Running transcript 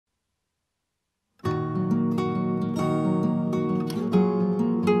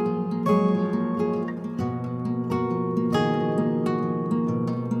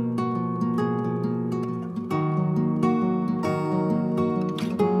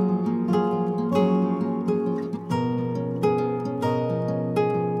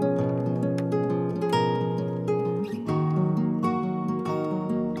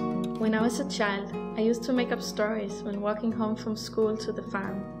child, I used to make up stories when walking home from school to the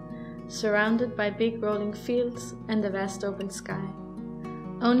farm, surrounded by big rolling fields and the vast open sky.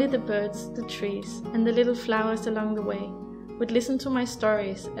 Only the birds, the trees, and the little flowers along the way would listen to my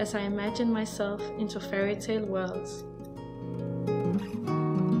stories as I imagined myself into fairy tale worlds.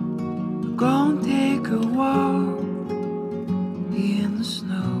 Go and take a walk in the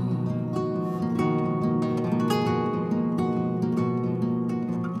snow.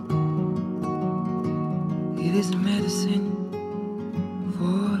 It is medicine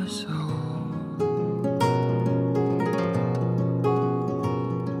for the soul.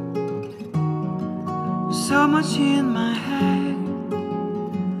 There's so much in my head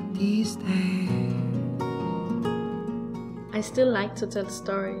these days. I still like to tell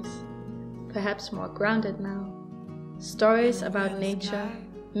stories, perhaps more grounded now. Stories about nature,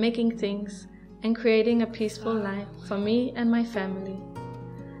 making things, and creating a peaceful life for me and my family.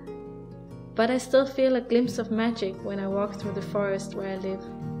 But I still feel a glimpse of magic when I walk through the forest where I live,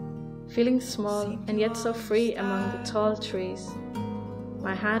 feeling small and yet so free among the tall trees.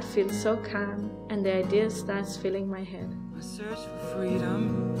 My heart feels so calm and the idea starts filling my head. My search for freedom,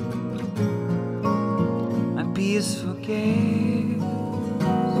 my peaceful gaze.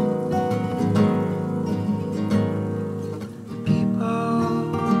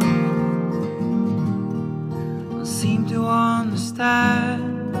 People don't seem to understand.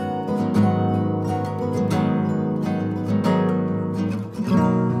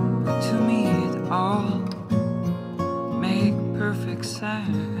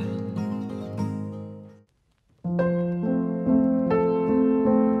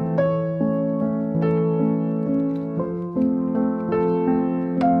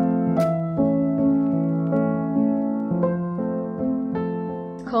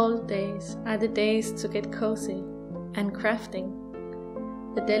 Cold days are the days to get cozy and crafting.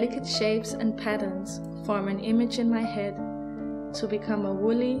 The delicate shapes and patterns form an image in my head to become a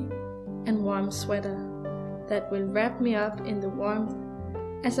woolly and warm sweater that will wrap me up in the warmth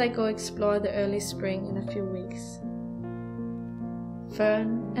as I go explore the early spring in a few weeks.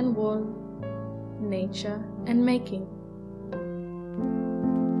 Fern and wool, nature and making.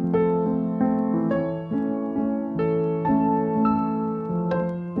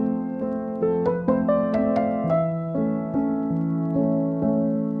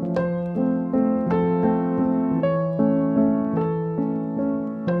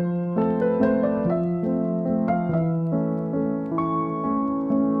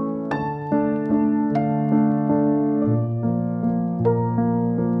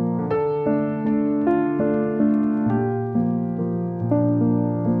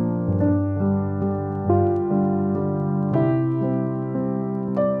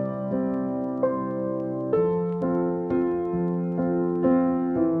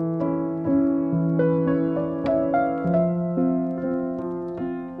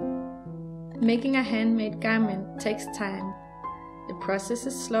 Making a handmade garment takes time. The process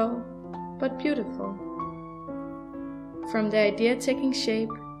is slow, but beautiful. From the idea taking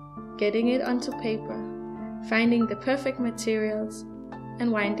shape, getting it onto paper, finding the perfect materials,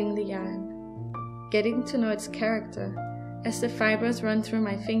 and winding the yarn. Getting to know its character as the fibers run through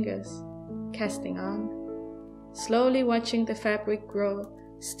my fingers, casting on. Slowly watching the fabric grow,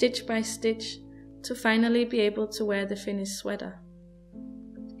 stitch by stitch, to finally be able to wear the finished sweater.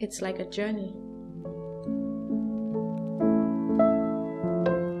 It's like a journey.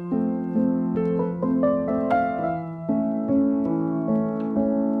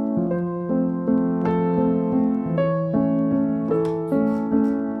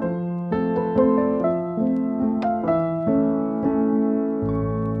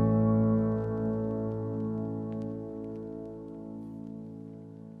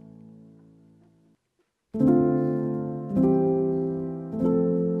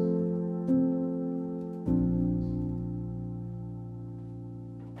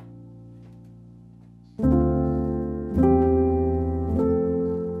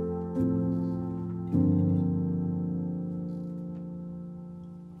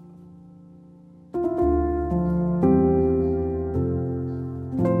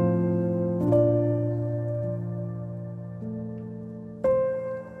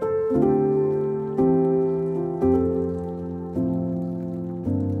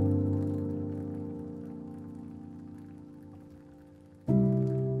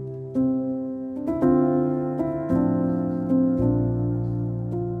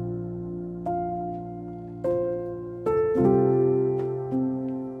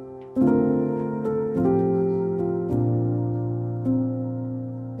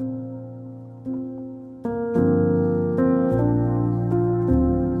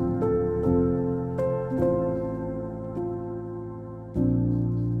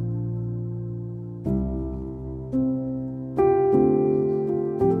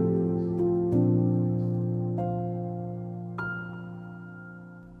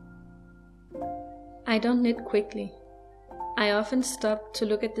 I don't knit quickly. I often stop to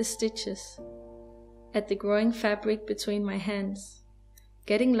look at the stitches, at the growing fabric between my hands,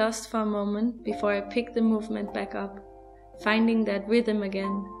 getting lost for a moment before I pick the movement back up, finding that rhythm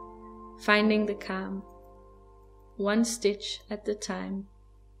again, finding the calm, one stitch at a time.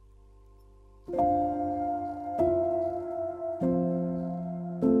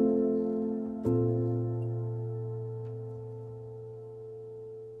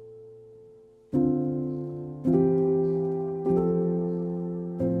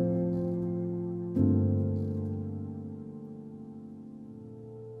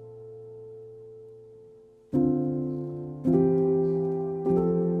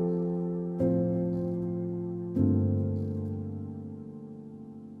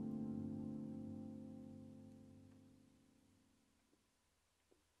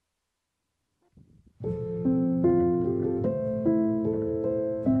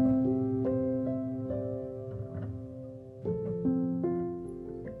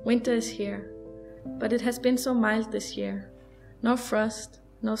 Winter is here, but it has been so mild this year. No frost,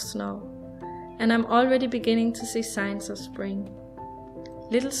 no snow, and I'm already beginning to see signs of spring.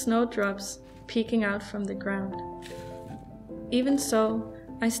 Little snowdrops peeking out from the ground. Even so,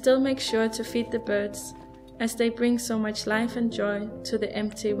 I still make sure to feed the birds, as they bring so much life and joy to the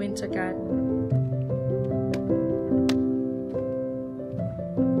empty winter garden.